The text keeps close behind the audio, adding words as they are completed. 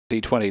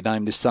T20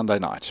 named this Sunday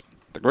night.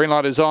 The green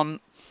light is on.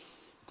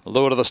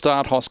 Lure to the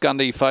start.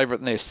 Hosgundy favourite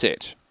and they're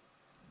set.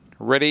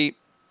 Ready.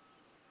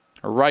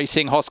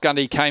 Racing,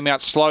 Hosgundy came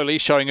out slowly,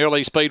 showing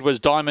early speed was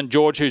Diamond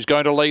George, who's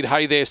going to lead.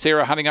 Hey There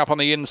Sarah hunting up on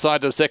the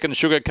inside to second.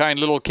 Sugarcane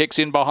Little kicks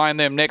in behind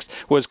them.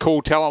 Next was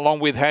Cool Talent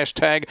along with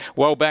Hashtag.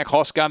 Well back,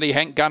 Hosgundy,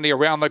 Hank Gundy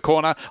around the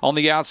corner. On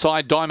the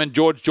outside, Diamond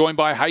George joined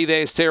by Hey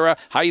There Sarah.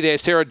 Hey There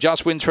Sarah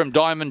just wins from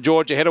Diamond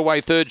George. Ahead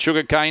away third,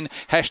 Sugarcane.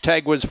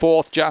 Hashtag was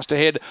fourth, just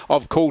ahead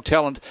of Cool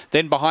Talent.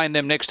 Then behind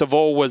them next of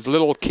all was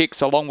Little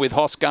Kicks along with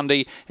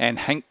Hosgundy and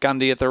Hank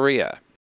Gundy at the rear.